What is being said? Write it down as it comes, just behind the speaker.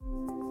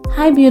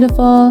Hi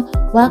beautiful,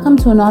 welcome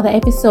to another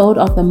episode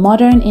of the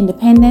Modern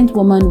Independent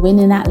Woman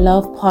Winning at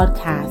Love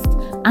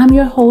podcast. I'm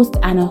your host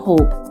Anna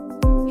Hope.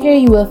 Here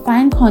you will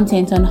find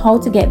content on how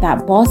to get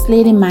that boss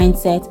lady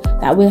mindset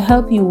that will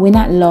help you win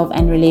at love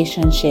and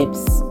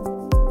relationships.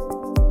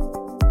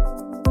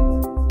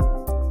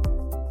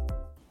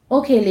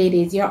 Okay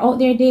ladies, you're out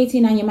there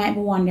dating and you might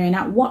be wondering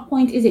at what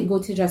point is it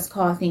good to just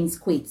call things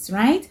quits,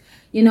 right?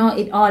 You know,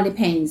 it all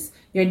depends.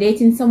 You're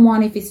dating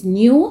someone, if it's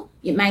new,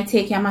 it might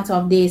take you a matter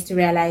of days to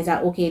realize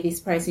that, okay, this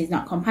person is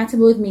not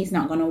compatible with me, it's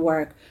not going to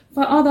work.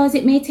 For others,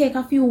 it may take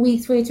a few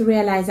weeks for you to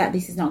realize that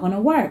this is not going to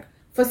work.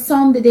 For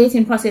some, the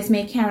dating process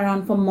may carry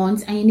on for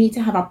months and you need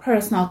to have a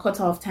personal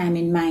cutoff time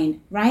in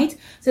mind, right?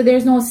 So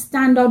there's no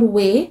standard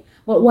way,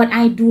 but what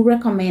I do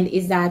recommend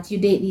is that you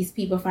date these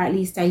people for at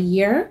least a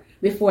year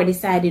before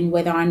deciding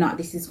whether or not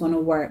this is going to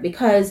work,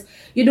 because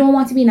you don't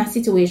want to be in a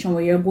situation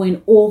where you're going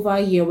over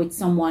a year with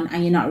someone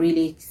and you're not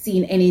really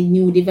seeing any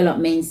new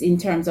developments in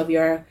terms of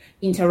your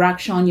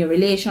interaction, your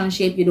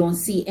relationship. You don't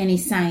see any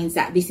signs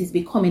that this is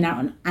becoming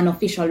an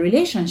official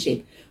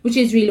relationship, which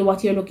is really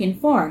what you're looking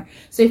for.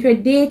 So if you're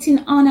dating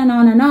on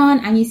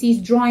and you see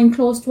it's drawing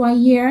close to a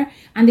year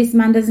and this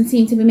man doesn't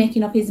seem to be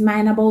making up his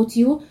mind about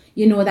you,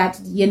 you know that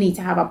you need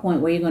to have a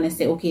point where you're going to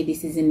say, okay,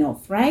 this is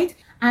enough, right?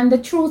 And the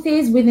truth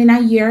is, within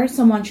a year,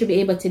 someone should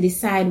be able to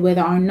decide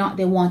whether or not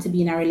they want to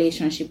be in a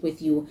relationship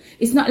with you.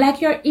 It's not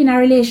like you're in a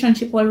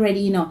relationship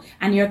already, you know,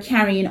 and you're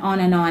carrying on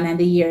and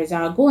the years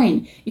are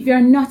going. If you're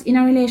not in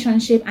a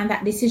relationship and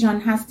that decision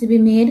has to be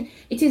made,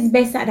 it is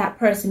best that that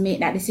person make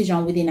that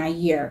decision within a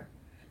year,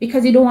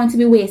 because you don't want to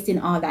be wasting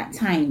all that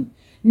time.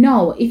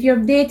 No, if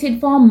you've dated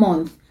for a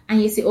month,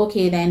 and you say,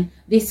 okay, then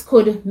this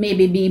could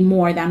maybe be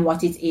more than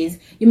what it is,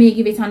 you may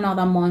give it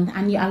another month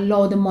and you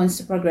allow the months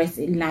to progress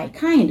in like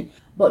kind.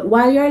 But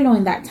while you're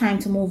allowing that time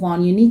to move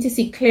on, you need to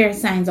see clear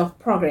signs of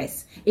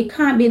progress. It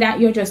can't be that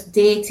you're just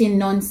dating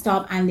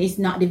non-stop and it's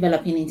not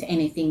developing into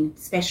anything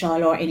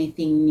special or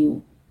anything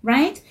new,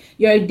 right?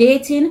 You're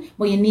dating,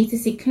 but you need to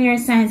see clear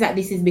signs that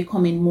this is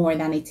becoming more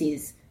than it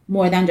is.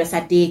 More than just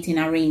a dating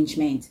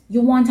arrangement. You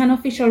want an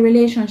official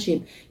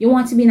relationship. You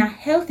want to be in a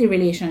healthy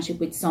relationship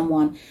with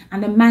someone,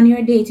 and the man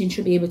you're dating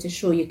should be able to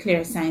show you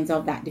clear signs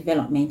of that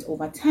development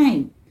over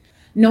time.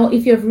 Now,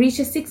 if you've reached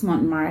a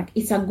 6-month mark,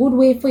 it's a good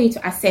way for you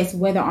to assess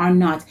whether or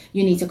not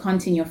you need to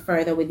continue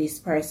further with this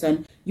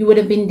person. You would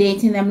have been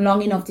dating them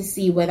long enough to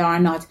see whether or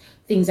not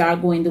things are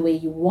going the way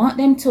you want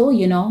them to,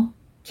 you know.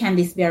 Can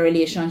this be a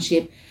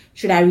relationship?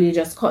 Should I really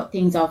just cut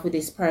things off with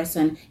this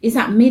person? It's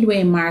that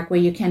midway mark where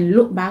you can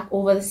look back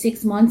over the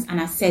 6 months and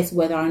assess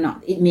whether or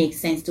not it makes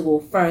sense to go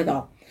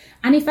further.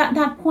 And if at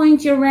that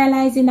point you're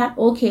realizing that,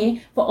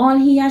 okay, for all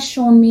he has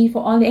shown me,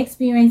 for all the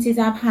experiences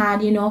I've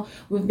had, you know,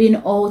 we've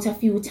been out a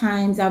few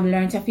times, I've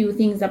learned a few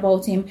things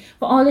about him,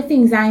 for all the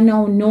things I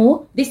now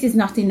know, this is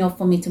not enough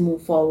for me to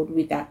move forward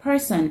with that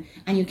person.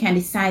 And you can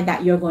decide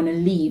that you're going to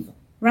leave.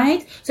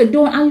 Right? So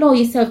don't allow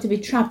yourself to be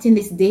trapped in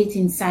this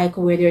dating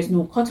cycle where there's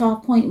no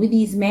cutoff point with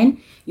these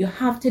men. You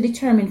have to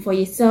determine for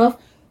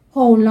yourself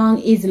how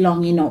long is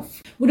long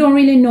enough. We don't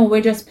really know.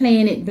 We're just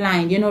playing it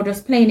blind, you know,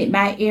 just playing it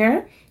by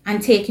ear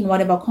and taking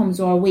whatever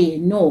comes our way.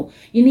 No,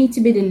 you need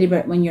to be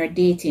deliberate when you're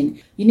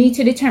dating. You need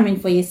to determine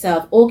for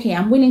yourself, okay,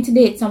 I'm willing to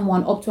date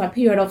someone up to a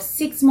period of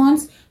 6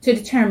 months to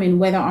determine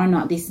whether or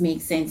not this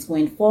makes sense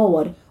going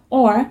forward.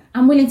 Or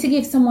I'm willing to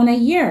give someone a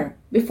year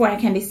before I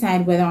can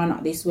decide whether or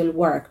not this will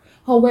work.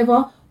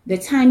 However, the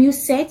time you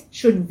set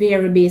should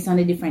vary based on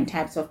the different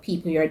types of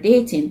people you're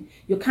dating.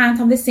 You can't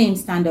have the same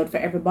standard for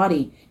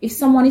everybody. If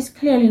someone is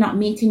clearly not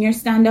meeting your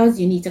standards,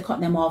 you need to cut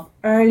them off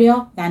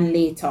earlier than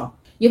later.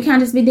 You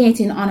can't just be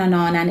dating on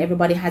and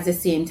everybody has the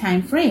same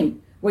time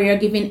frame where you're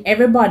giving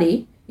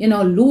everybody, you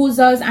know,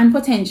 losers and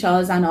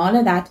potentials and all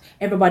of that.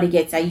 Everybody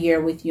gets a year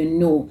with you.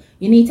 No,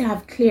 you need to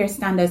have clear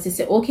standards to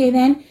say, okay,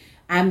 then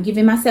I'm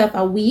giving myself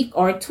a week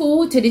or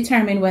two to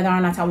determine whether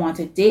or not I want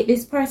to date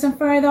this person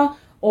further.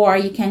 Or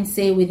you can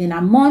say within a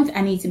month,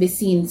 I need to be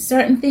seeing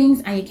certain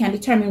things, and you can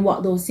determine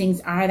what those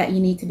things are that you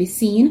need to be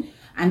seen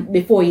and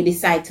before you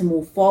decide to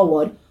move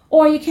forward.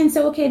 Or you can say,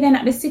 okay, then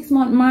at the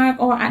 6-month mark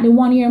or at the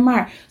 1 year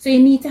mark. So you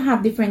need to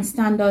have different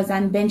standards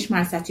and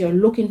benchmarks that you're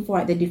looking for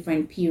at the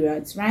different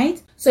periods,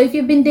 right? So if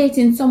you've been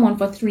dating someone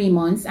for 3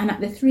 months and at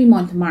the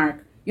 3-month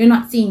mark, you're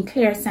not seeing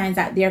clear signs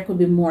that there could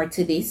be more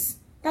to this,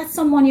 that's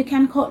someone you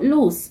can cut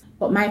loose.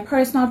 But my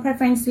personal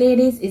preference,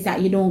 ladies, is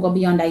that you don't go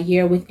beyond a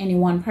year with any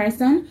one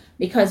person,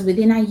 because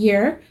within a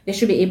year, they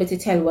should be able to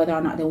tell whether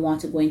or not they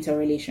want to go into a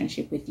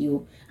relationship with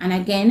you. And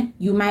again,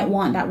 you might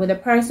want that with a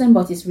person,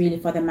 but it's really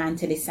for the man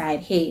to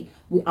decide, hey,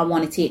 I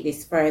want to take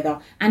this further.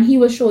 And he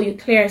will show you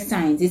clear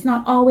signs. It's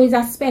not always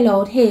a spell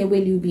out, hey,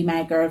 will you be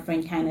my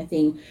girlfriend kind of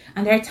thing.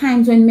 And there are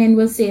times when men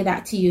will say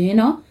that to you, you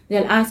know.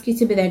 They'll ask you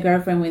to be their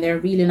girlfriend when they're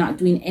really not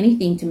doing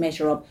anything to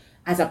measure up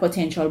as a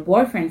potential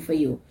boyfriend for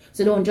you.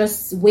 So don't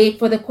just wait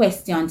for the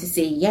question to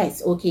say,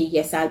 yes, okay,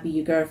 yes, I'll be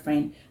your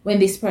girlfriend, when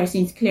this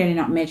person is clearly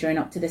not measuring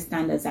up to the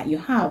standards that you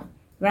have,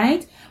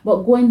 right?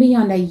 But going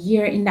beyond a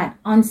year in that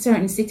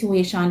uncertain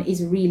situation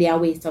is really a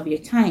waste of your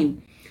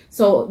time.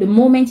 So the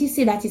moment you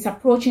see that it's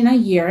approaching a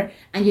year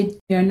and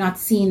you're not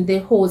seeing the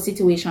whole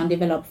situation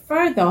develop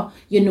further,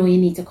 you know you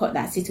need to cut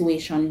that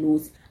situation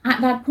loose.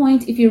 At that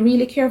point, if you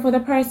really care for the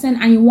person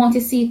and you want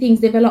to see things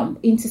develop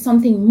into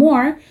something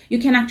more, you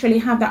can actually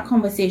have that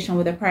conversation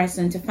with the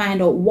person to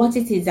find out what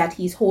it is that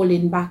he's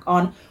holding back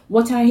on.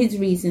 What are his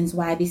reasons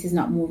why this is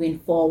not moving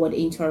forward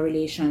into a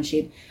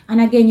relationship? And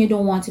again, you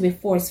don't want to be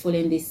forceful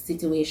in this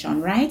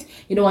situation, right?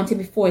 You don't want to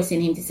be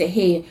forcing him to say,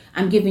 hey,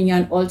 I'm giving you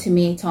an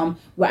ultimatum.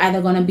 We're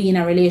either going to be in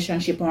a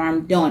relationship or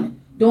I'm done.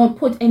 Don't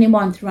put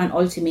anyone through an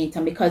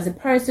ultimatum, because the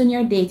person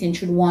you're dating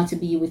should want to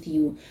be with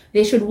you.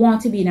 They should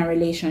want to be in a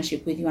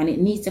relationship with you, and it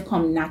needs to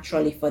come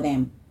naturally for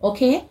them.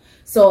 Okay?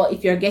 So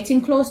if you're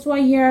getting close to a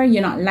year,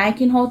 you're not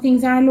liking how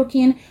things are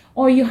looking,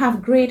 or you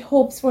have great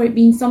hopes for it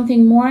being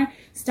something more,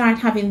 start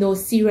having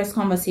those serious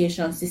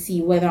conversations to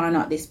see whether or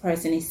not this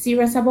person is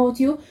serious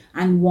about you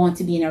and want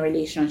to be in a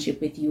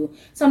relationship with you.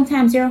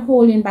 Sometimes you're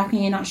holding back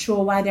and you're not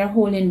sure why they're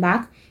holding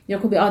back. There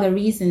could be other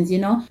reasons, you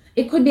know.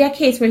 It could be a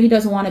case where he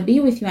doesn't want to be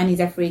with you and he's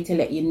afraid to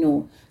let you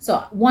know.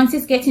 So once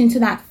it's getting to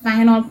that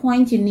final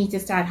point, you need to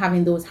start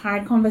having those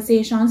hard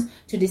conversations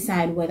to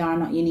decide whether or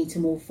not you need to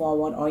move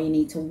forward or you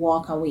need to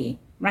walk away.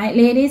 Right,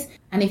 ladies?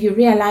 And if you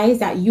realize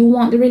that you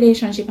want the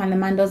relationship and the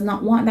man does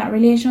not want that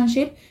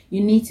relationship,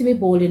 you need to be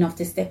bold enough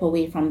to step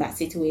away from that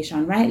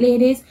situation. Right,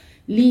 ladies?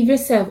 Leave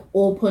yourself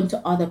open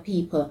to other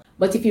people.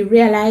 But if you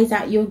realize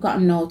that you've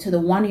gotten now to the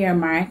 1 year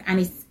mark and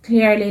it's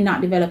clearly not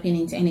developing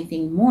into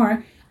anything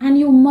more, and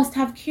you must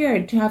have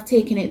cared to have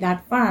taken it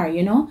that far,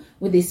 you know,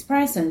 with this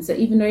person. So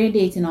even though you're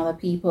dating other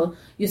people,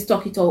 you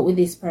stuck it out with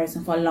this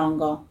person for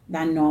longer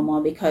than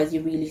normal because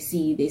you really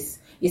see this,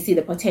 you see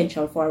the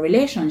potential for a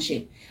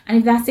relationship. And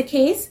if that's the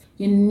case,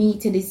 you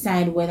need to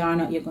decide whether or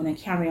not you're going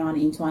to carry on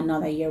into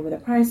another year with a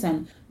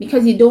person,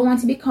 because you don't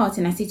want to be caught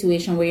in a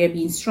situation where you're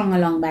being strung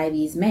along by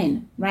these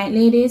men. Right,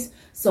 ladies?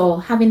 So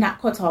having that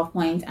cutoff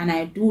point, and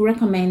I do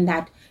recommend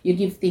that you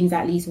give things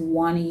at least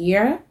 1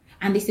 year.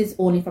 And this is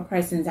only for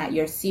persons that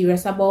you're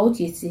serious about.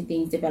 You see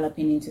things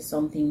developing into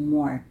something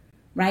more,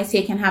 right? So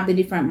you can have the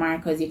different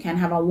markers. You can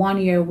have a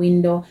 1 year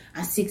window,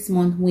 a 6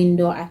 month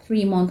window, a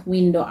 3 month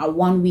window, a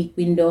 1 week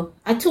window,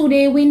 a 2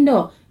 day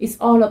window. It's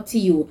all up to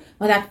you.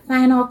 But that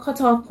final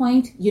cutoff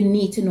point, you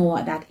need to know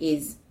what that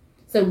is.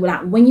 So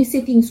that when you see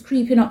things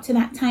creeping up to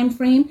that time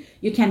frame,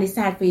 you can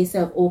decide for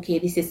yourself, okay,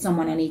 this is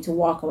someone I need to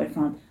walk away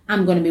from.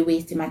 I'm going to be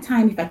wasting my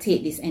time if I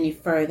take this any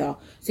further.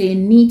 So you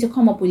need to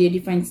come up with your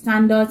different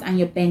standards and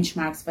your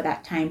benchmarks for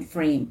that time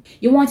frame.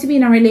 You want to be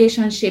in a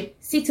relationship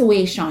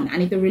situation,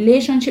 and if the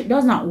relationship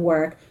does not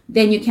work,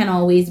 then you can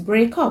always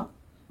break up.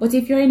 But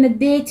if you're in the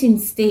dating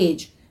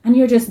stage and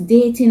you're just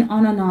dating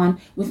on and on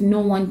with no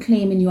one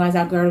claiming you as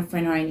a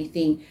girlfriend or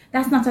anything,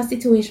 that's not a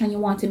situation you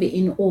want to be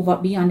in over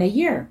beyond a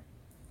year.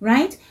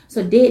 Right?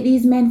 So date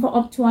these men for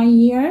up to a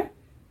year.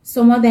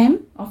 Some of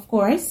them, of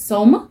course,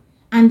 some.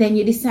 And then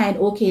you decide,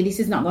 okay,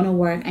 this is not going to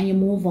work, and you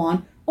move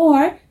on.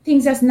 Or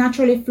things just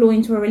naturally flow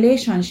into a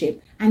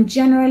relationship. And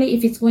generally,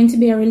 if it's going to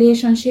be a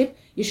relationship,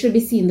 you should be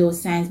seeing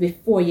those signs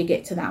before you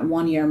get to that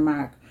 1 year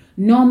mark.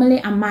 Normally,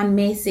 a man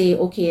may say,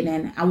 okay,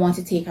 then I want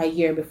to take a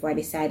year before I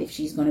decide if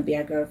she's going to be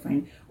a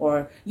girlfriend.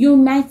 Or you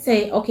might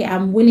say, okay,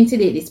 I'm willing to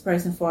date this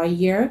person for a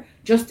year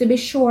just to be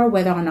sure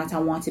whether or not I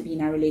want to be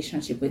in a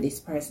relationship with this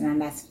person.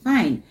 And that's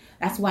fine.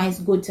 That's why it's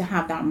good to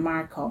have that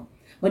marker.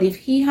 But if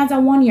he has a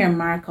 1 year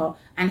marker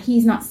and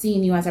he's not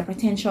seeing you as a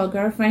potential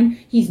girlfriend,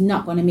 he's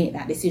not going to make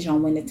that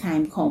decision when the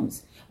time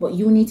comes. But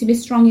you need to be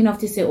strong enough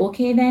to say,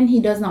 okay, then he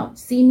does not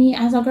see me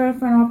as a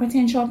girlfriend or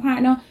potential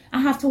partner.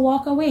 I have to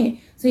walk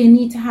away. So you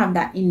need to have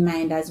that in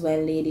mind as well,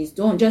 ladies.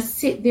 Don't just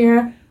sit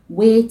there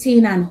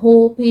waiting and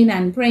hoping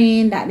and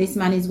praying that this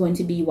man is going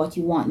to be what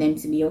you want them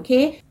to be,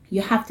 okay?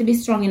 You have to be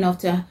strong enough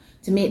to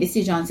make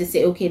decisions to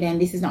say, okay, then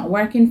this is not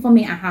working for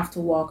me. I have to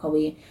walk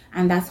away.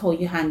 And that's how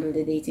you handle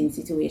the dating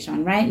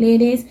situation, right,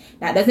 ladies?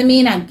 That doesn't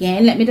mean,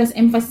 again, let me just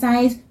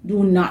emphasize,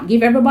 do not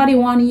give everybody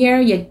 1 year.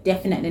 You're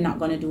definitely not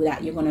going to do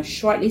that. You're going to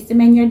shortlist the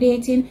men you're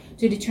dating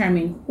to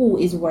determine who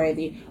is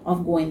worthy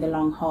of going the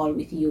long haul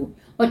with you.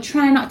 But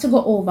try not to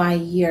go over a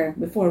year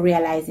before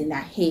realizing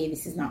that, hey,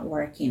 this is not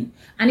working.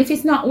 And if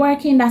it's not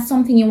working, that's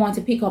something you want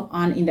to pick up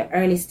on in the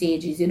early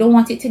stages. You don't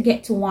want it to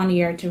get to 1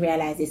 year to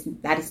realize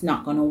that it's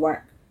not going to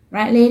work.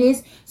 Right,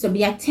 ladies? So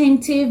be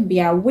attentive, be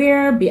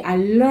aware, be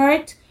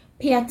alert,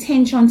 pay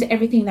attention to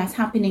everything that's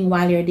happening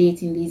while you're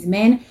dating these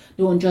men.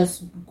 Don't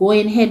just go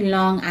in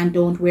headlong and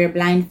don't wear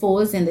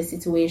blindfolds in the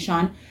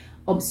situation.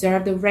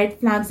 Observe the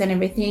red flags and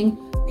everything.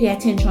 Pay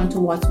attention to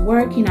what's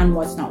working and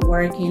what's not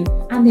working.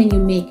 And then you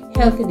make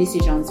healthy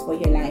decisions for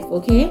your life,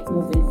 okay?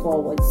 Moving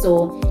forward.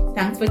 So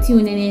thanks for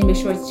tuning in. Be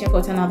sure to check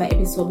out another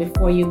episode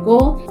before you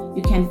go.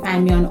 You can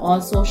find me on all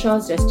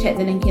socials. Just check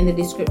the link in the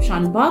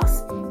description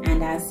box.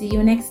 And I'll see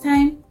you next time.